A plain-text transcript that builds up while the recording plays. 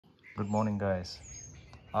Good morning guys.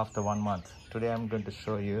 After 1 month, today I'm going to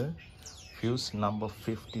show you fuse number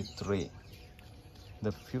 53.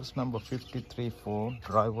 The fuse number 53 for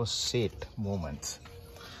driver seat movement.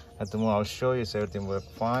 At the moment I'll show you so everything works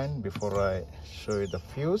fine before I show you the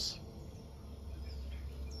fuse.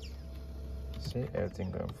 See, everything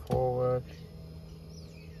going forward,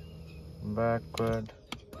 backward,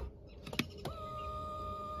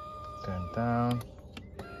 turn down,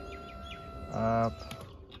 up,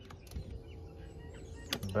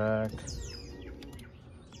 back,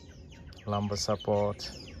 lumbar support,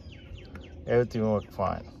 everything worked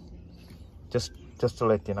fine. Just to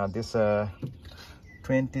let you know, this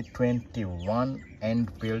 2021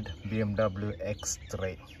 end build BMW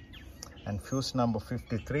X3 and fuse number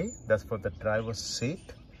 53, that's for the driver's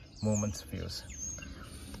seat movements fuse.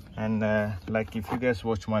 And like if you guys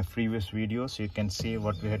watch my previous videos, you can see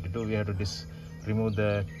what we had to do. We had to remove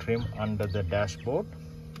the trim under the dashboard.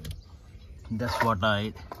 That's what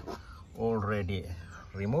I already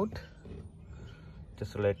removed.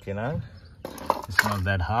 Just to let you know, it's not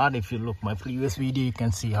that hard. If you look my previous video, you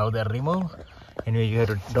can see how they're removed. Anyway, you have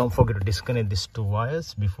to, don't forget to disconnect these two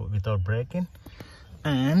wires without breaking.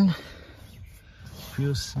 And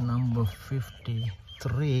fuse number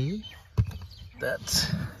 53,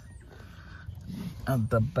 that's at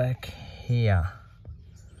the back here.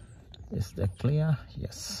 Is that clear?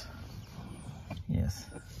 Yes,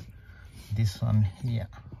 this one here,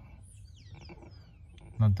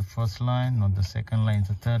 not the first line, not the second line,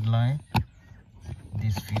 the third line.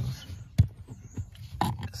 This fuse,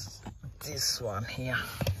 yes, this one here.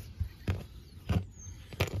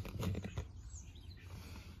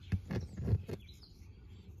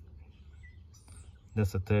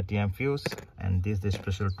 That's a 30 amp fuse, and this is the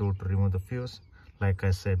special tool to remove the fuse. Like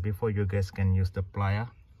I said before, you guys can use the plier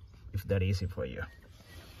if that easy for you.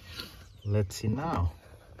 Let's see now.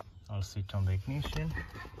 I'll switch on the ignition.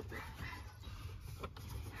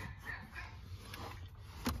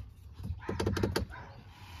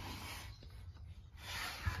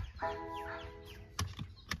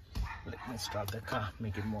 Let me start the car,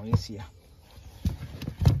 make it more easier.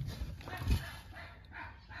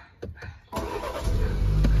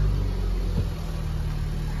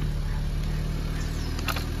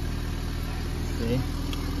 See?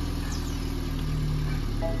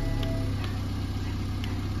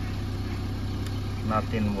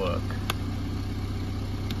 Nothing work.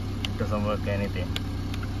 It doesn't work anything.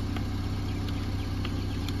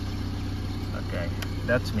 Okay,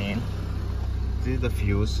 that's mean this is the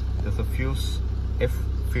fuse. There's a fuse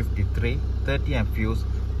F53 30 amp fuse.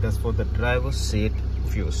 That's for the driver's seat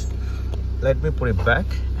fuse. Let me put it back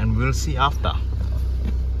and we'll see after.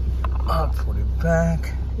 I'll put it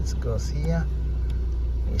back. It goes here.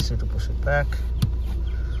 Easy to push it back.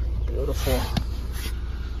 Beautiful.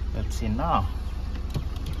 Let's see now.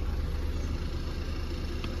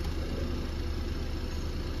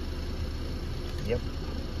 Yep,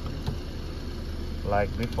 like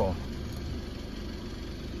before.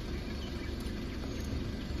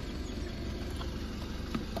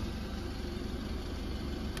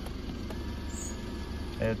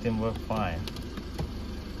 Everything worked fine.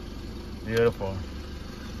 Beautiful.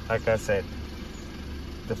 Like I said,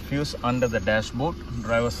 the fuse under the dashboard,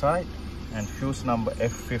 driver side, and fuse number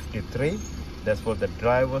F53, that's for the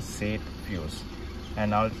driver's seat fuse.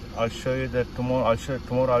 And I'll show you that tomorrow. I'll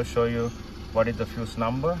show you what is the fuse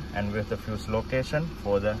number and with the fuse location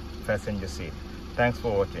for the passenger seat. Thanks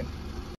for watching.